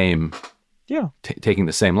the same. Yeah, taking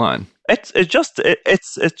the same line. It just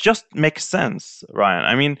makes sense, Ryan.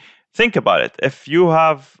 I mean, think about it. If you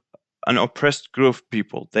have an oppressed group of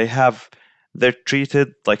people, they're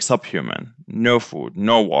treated like subhuman. No food,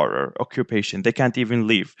 no water, occupation. They can't even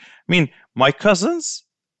leave. I mean, my cousins,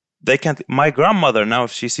 they can't. My grandmother now,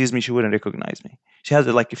 if she sees me, she wouldn't recognize me. She has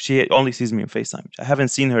if she only sees me on FaceTime. I haven't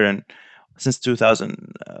seen her since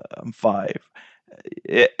 2005.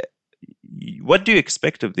 What do you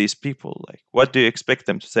expect of these people? Like, what do you expect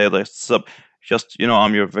them to say? Like,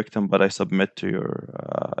 I'm your victim, but I submit to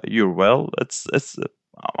your will.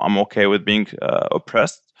 I'm okay with being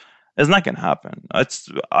oppressed. It's not gonna happen. It's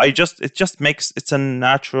a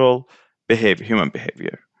natural behavior, human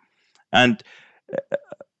behavior, and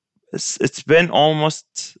it's been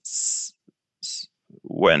almost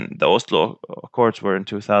when the Oslo Accords were in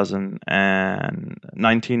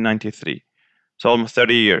 1993. So almost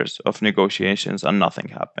 30 years of negotiations and nothing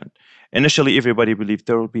happened. Initially, everybody believed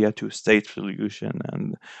there will be a two-state solution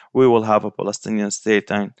and we will have a Palestinian state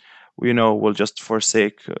and, we'll just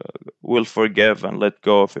we'll forgive and let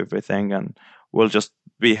go of everything and we'll just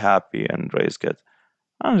be happy and raise kids.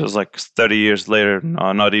 And just 30 years later,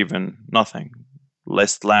 no, not even, nothing.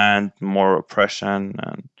 Less land, more oppression,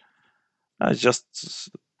 and it's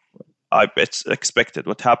expected.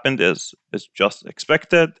 What happened is just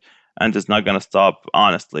expected. And it's not going to stop.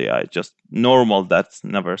 Honestly, normal. That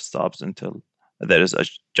never stops until there is a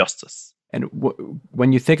justice. And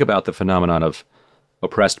when you think about the phenomenon of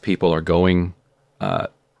oppressed people are going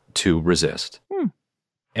to resist.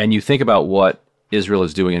 And you think about what Israel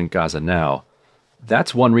is doing in Gaza now,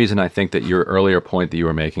 that's one reason I think that your earlier point that you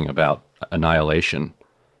were making about annihilation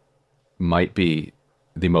might be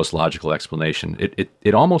the most logical explanation.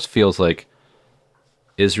 It almost feels like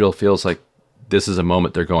Israel feels like this is a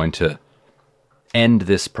moment they're going to end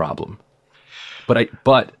this problem.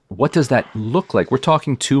 But what does that look like? We're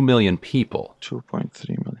talking 2 million people.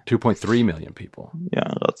 2.3 million. 2.3 million people.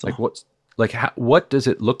 Yeah, that's what does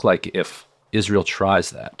it look like if Israel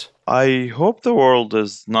tries that? I hope the world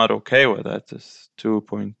is not okay with that. This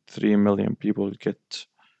 2.3 million people get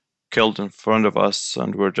killed in front of us,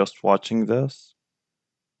 and we're just watching this.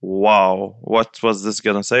 Wow, what was this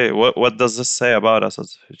gonna say? What does this say about us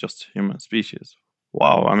as just human species?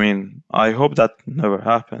 Wow, I mean, I hope that never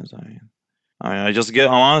happens. I'm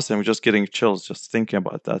just getting chills just thinking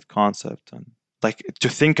about that concept, and like to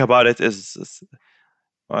think about it is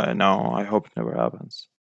no, I hope it never happens.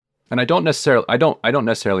 And I don't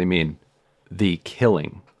necessarily mean the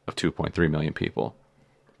killing of 2.3 million people,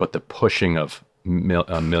 but the pushing of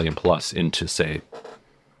a million plus into, say,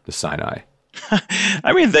 the Sinai.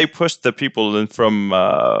 I mean, they pushed the people in from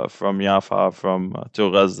Jaffa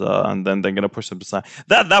to Gaza, and then they're gonna push them to Sinai.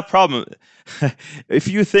 That problem. If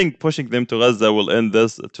you think pushing them to Gaza will end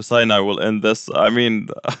this, to Sinai will end this, I mean,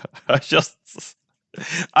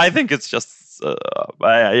 I think it's just,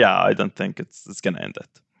 I don't think it's gonna end it.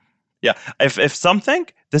 Yeah, if something,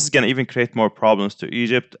 this is gonna even create more problems to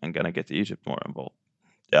Egypt and gonna get Egypt more involved.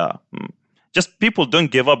 Yeah, just people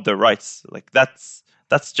don't give up their rights. Like that's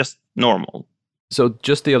just normal. So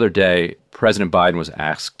just the other day, President Biden was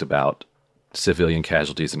asked about civilian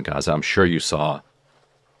casualties in Gaza. I'm sure you saw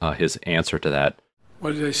his answer to that.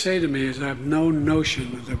 What they say to me is I have no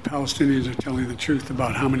notion that the Palestinians are telling the truth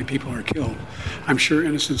about how many people are killed. I'm sure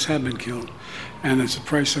innocents have been killed, and it's the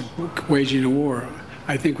price of waging a war.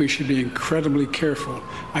 I think we should be incredibly careful.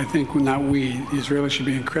 I think not we, the Israelis should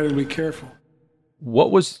be incredibly careful. What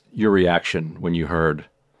was your reaction when you heard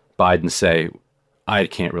Biden say, I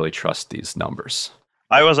can't really trust these numbers?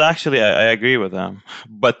 I was actually, I agree with them,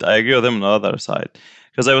 but I agree with them on the other side.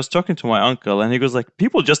 Because I was talking to my uncle and he goes like,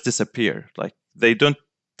 people just disappear. Like they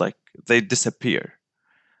disappear.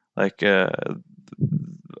 Like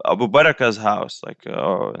Abu Baraka's house, like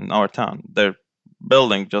in our town, their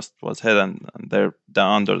building just was hidden and they're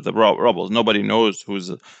down under the rubble. Nobody knows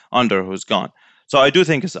who's under, who's gone. So I do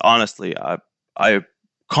think it's honestly, I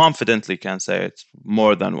confidently can say it's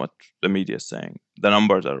more than what the media is saying. The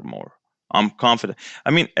numbers are more. I'm confident.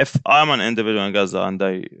 I mean, if I'm an individual in Gaza and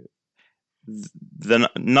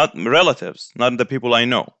not relatives, not the people I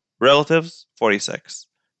know, relatives, 46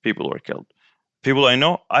 people were killed. People I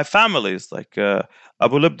know, families like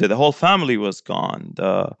Abu Libdi, the whole family was gone.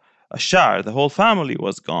 Ashar, the whole family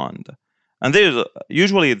was gone. And there's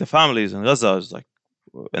usually the families in Gaza is like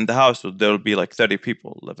in the house there will be like 30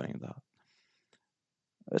 people living in the house.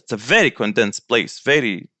 It's a very condensed place.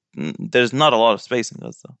 There's not a lot of space in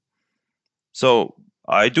Gaza. So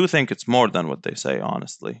I do think it's more than what they say,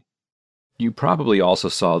 honestly. You probably also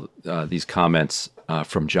saw these comments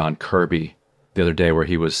from John Kirby the other day where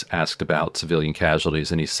he was asked about civilian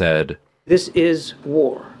casualties, and he said, "This is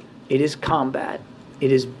war. It is combat.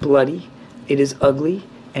 It is bloody. It is ugly,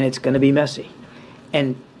 and it's going to be messy.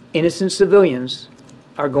 And innocent civilians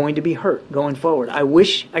are going to be hurt going forward. I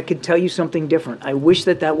wish I could tell you something different. I wish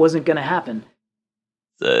that wasn't going to happen."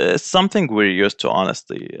 It's something we're used to,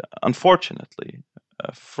 honestly, unfortunately,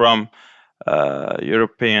 from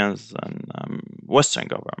Europeans and Western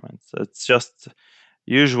governments. It's just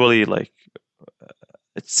usually like,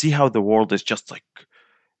 see how the world is just like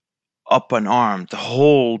up and armed. The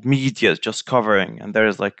whole media is just covering, and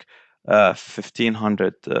there's like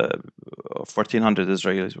 1,400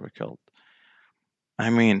 Israelis were killed.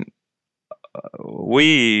 I mean,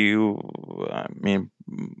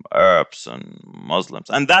 Arabs and Muslims,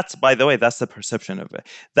 and that's, by the way, that's the perception of it.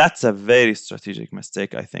 That's a very strategic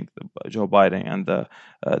mistake, I think, Joe Biden and the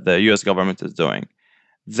U.S. government is doing.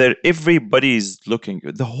 Everybody's looking.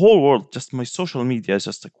 The whole world, just my social media is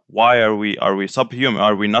just like, why are we subhuman?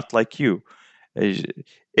 Are we not like you?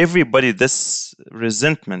 Everybody, this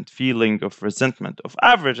feeling of resentment of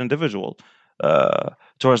average individual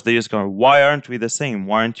towards the U.S. government. Why aren't we the same?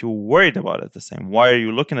 Why aren't you worried about it the same? Why are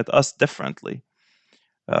you looking at us differently?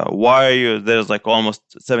 There's like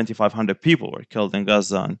almost 7,500 people were killed in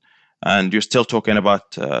Gaza, and you're still talking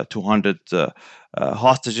about 200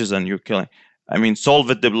 hostages, and you're killing. I mean,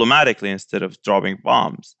 solve it diplomatically instead of dropping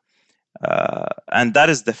bombs. And that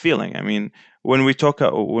is the feeling. I mean, when we talk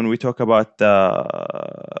about the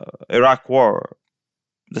Iraq war,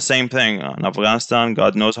 the same thing. In Afghanistan,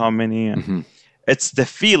 God knows how many. And it's the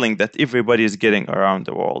feeling that everybody is getting around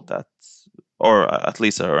the world, that, or at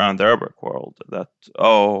least around the Arabic world, that,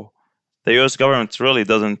 oh, the U.S. government really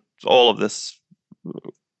doesn't, all of this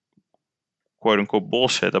quote unquote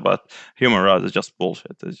bullshit about human rights is just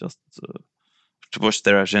bullshit. It's just to push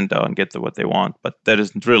their agenda and get to what they want. But there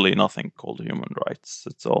is really nothing called human rights.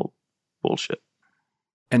 It's all bullshit.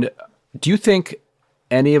 And do you think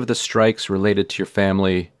any of the strikes related to your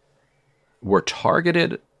family were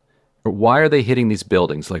targeted? Or why are they hitting these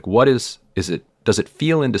buildings? Like, what is it? Does it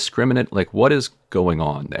feel indiscriminate? Like, what is going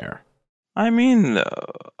on there? I mean,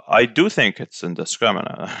 I do think it's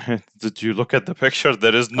indiscriminate. Did you look at the picture?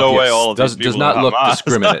 There is no way all of these people does not are look Hamas.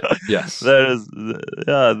 discriminate. Yes. There is,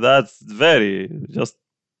 yeah, that's very just,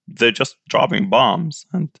 they're just dropping bombs.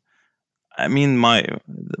 And I mean, my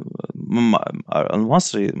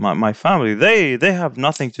Al-Masri, my family, they have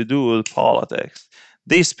nothing to do with politics.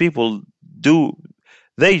 These people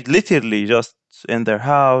they literally just in their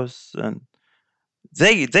house, and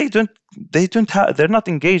they're not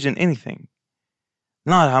engaged in anything.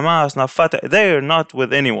 Not Hamas, not Fatah. They're not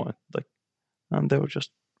with anyone. Like, and they were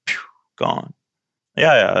just gone.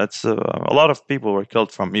 Yeah. It's a lot of people were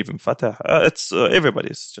killed from even Fatah. It's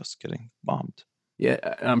everybody's just getting bombed. Yeah,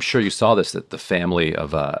 I'm sure you saw this, that the family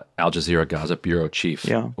of Al Jazeera Gaza bureau chief,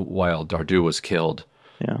 Wael Dardu, was killed.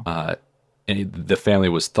 Yeah. And the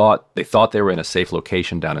family thought they were in a safe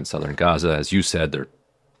location down in southern Gaza. As you said, there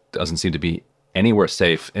doesn't seem to be anywhere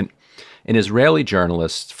safe. And an Israeli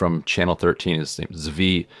journalist from Channel 13, his name is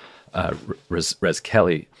Zvi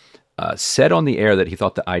Rezkeli, said on the air that he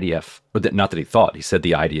thought the IDF, or that, not that he thought, he said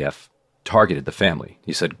the IDF targeted the family.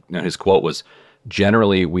 He said, his quote was,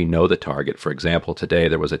 "Generally, we know the target. For example, today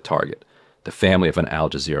there was a target, the family of an Al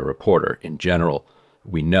Jazeera reporter. In general,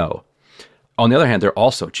 we know." On the other hand, they're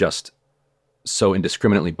also just so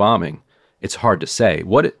indiscriminately bombing, it's hard to say.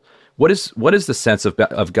 What is the sense of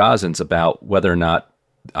Gazans about whether or not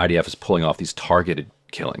the IDF is pulling off these targeted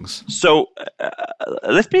killings? So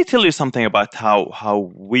let me tell you something about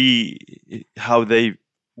how we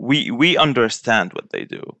understand what they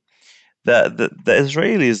do. The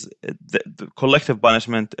Israelis, the collective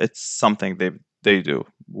punishment, it's something they do.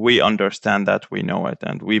 We understand that, we know it,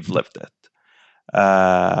 and we've lived it.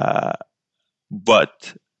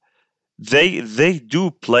 But they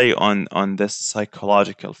do play on this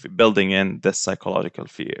psychological, building in this psychological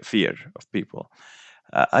fear of people.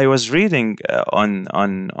 I was reading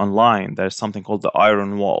online. There's something called the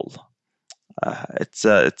Iron Wall. It's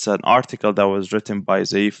an article that was written by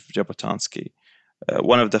Zeif Jabotinsky,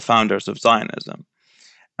 one of the founders of Zionism,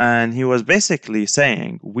 and he was basically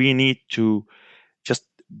saying we need to just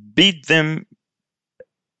beat them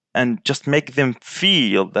and just make them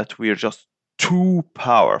feel that we're just too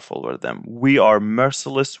powerful with them. We are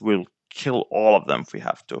merciless. We'll kill all of them if we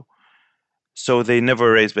have to. So they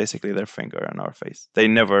never raise basically their finger in our face. They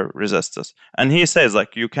never resist us. And he says,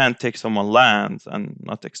 like, you can't take someone land and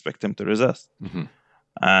not expect them to resist. Mm-hmm.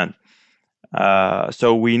 And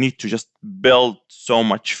so we need to just build so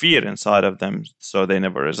much fear inside of them so they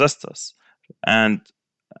never resist us. And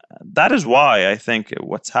that is why I think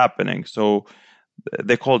what's happening. So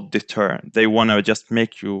they call it deterrent. They want to just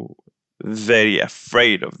make you very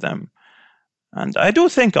afraid of them. And I do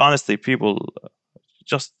think, honestly, people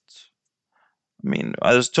just, I mean,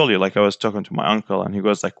 I just told you, like, I was talking to my uncle and he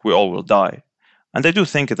goes like, we all will die. And I do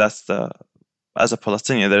think that's as a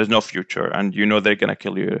Palestinian, there is no future, and you know they're going to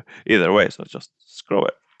kill you either way. So just screw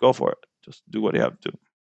it. Go for it. Just do what you have to do.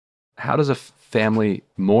 How does a family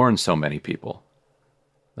mourn so many people?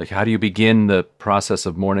 Like, how do you begin the process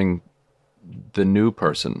of mourning the new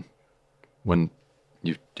person when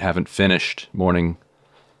you haven't finished mourning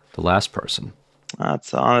the last person?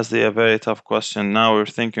 That's honestly a very tough question. Now we're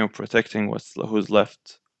thinking of protecting who's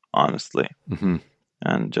left, honestly. Mm-hmm.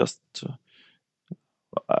 And just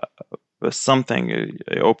with something,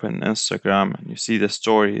 you open Instagram and you see the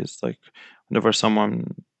stories, like whenever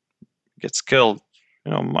someone gets killed,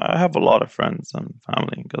 you know, I have a lot of friends and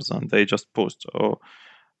family in Gaza, and they just post, oh,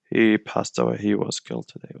 he passed away, he was killed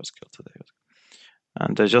today,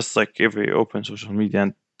 and they just, like, every open social media.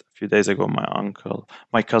 And a few days ago,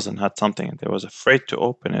 my cousin had something, and they was afraid to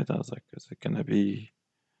open it. I was like, is it gonna be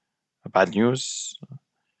a bad news?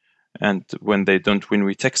 And when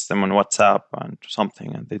we text them on WhatsApp and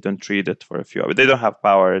something, and they don't read it for a few hours, they don't have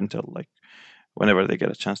power until, like, whenever they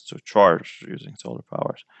get a chance to charge using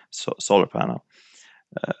solar panel.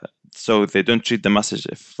 So they don't read the message.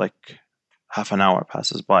 If, like, half an hour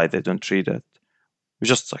passes by, they don't read it. We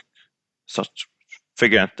just, like,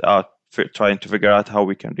 trying to figure out how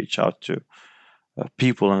we can reach out to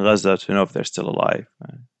people in Gaza to know if they're still alive.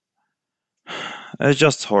 It's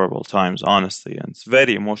just horrible times, honestly, and it's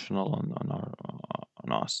very emotional on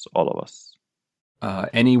us, all of us.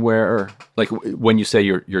 Anywhere, like when you say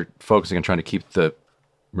you're focusing on trying to keep the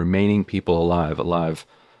remaining people alive,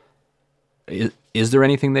 is there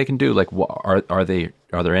anything they can do? Like, are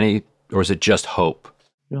there any, or is it just hope?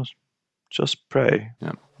 Yes, just pray.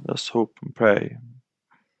 Yeah. Just hope and pray.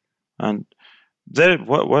 And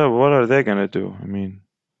what are they gonna do? I mean,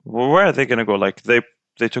 where are they gonna go? Like they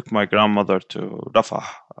took my grandmother to Rafah,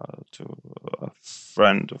 to a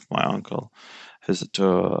friend of my uncle,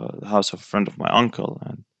 to the house of a friend of my uncle,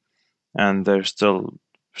 and they're still.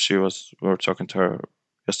 We were talking to her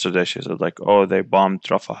yesterday. She said like, oh, they bombed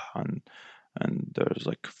Rafah, and there's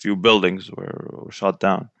like a few buildings were shot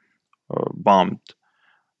down or bombed.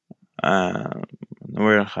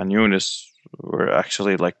 We're in Khan Yunis. We're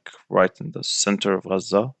actually like right in the center of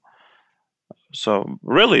Gaza. So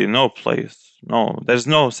really, no place. No, there's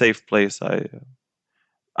no safe place.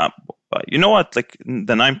 You know what? Like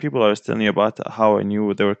the 9 people I was telling you about, how I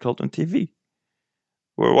knew they were killed on TV.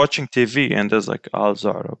 We're watching TV, and there's like Al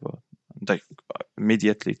Zahra. Like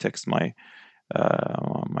immediately text my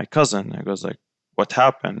cousin. He goes like, "What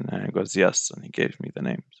happened?" And he goes, "Yes," and he gave me the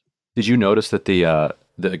names. Did you notice that the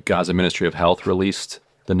Gaza Ministry of Health released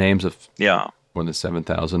the names of more than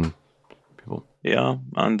 7,000 people? Yeah,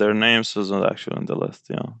 and their names wasn't actually on the list.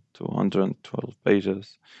 Yeah, 212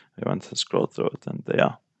 pages. I went to scroll through it, and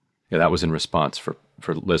yeah, that was in response for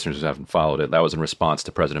listeners who haven't followed it. That was in response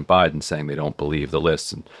to President Biden saying they don't believe the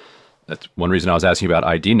lists, and that's one reason I was asking about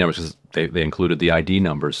ID numbers, because they included the ID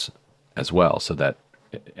numbers as well, so that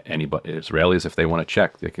anybody, Israelis, if they want to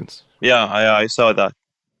check, they can. Yeah, I saw that.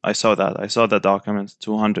 I saw the documents,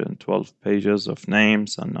 212 pages of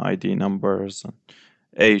names and ID numbers and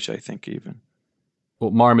age, I think even. Well,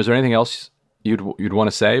 Marm, is there anything else you'd want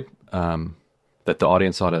to say that the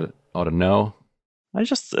audience ought to know? I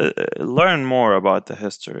just learn more about the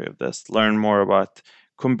history of this. Read more about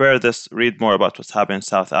what's happening in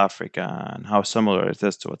South Africa and how similar it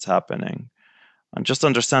is to what's happening, and just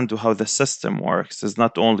understand how the system works. It's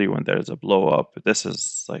not only when there's a blow up. This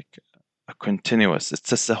is like a continuous. It's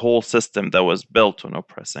just a whole system that was built on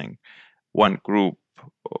oppressing one group.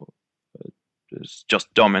 Is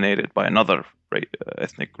just dominated by another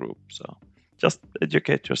ethnic group. So just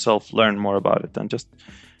educate yourself, learn more about it, and just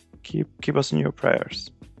keep us in your prayers.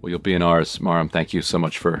 Well, you'll be in ours, Maram. Thank you so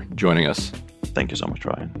much for joining us. Thank you so much,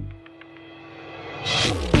 Ryan.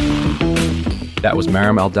 That was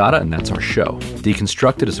Maram Al-Dada, and that's our show.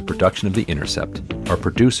 Deconstructed is a production of The Intercept. Our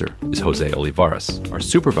producer is Jose Olivares. Our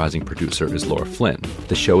supervising producer is Laura Flynn.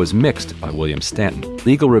 The show is mixed by William Stanton.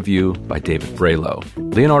 Legal review by David Braylow.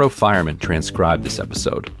 Leonardo Fireman transcribed this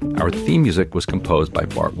episode. Our theme music was composed by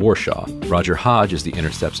Bart Warshaw. Roger Hodge is The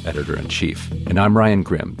Intercept's editor-in-chief. And I'm Ryan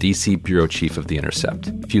Grimm, DC Bureau Chief of The Intercept.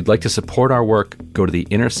 If you'd like to support our work, go to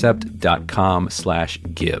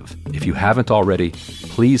theintercept.com/give. If you haven't already,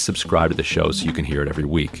 please subscribe to the show so you can hear it every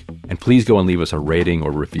week. And please go and leave us a rating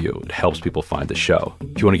or review. It helps people find the show.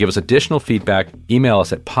 If you want to give us additional feedback, email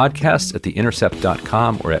us at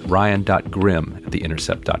podcasts@theintercept.com or at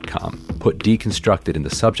ryan.grimm@theintercept.com. Put deconstructed in the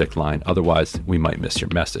subject line, otherwise we might miss your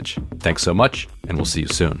message. Thanks so much, and we'll see you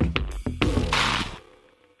soon.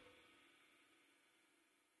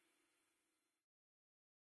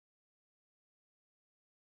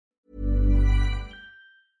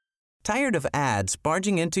 Tired of ads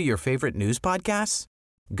barging into your favorite news podcasts?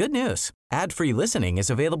 Good news. Ad-free listening is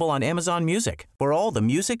available on Amazon Music for all the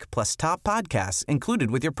music plus top podcasts included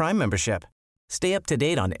with your Prime membership. Stay up to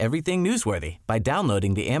date on everything newsworthy by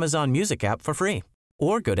downloading the Amazon Music app for free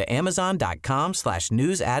or go to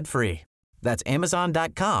amazon.com/news ad free. That's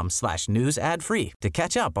amazon.com/news ad free to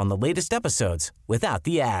catch up on the latest episodes without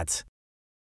the ads.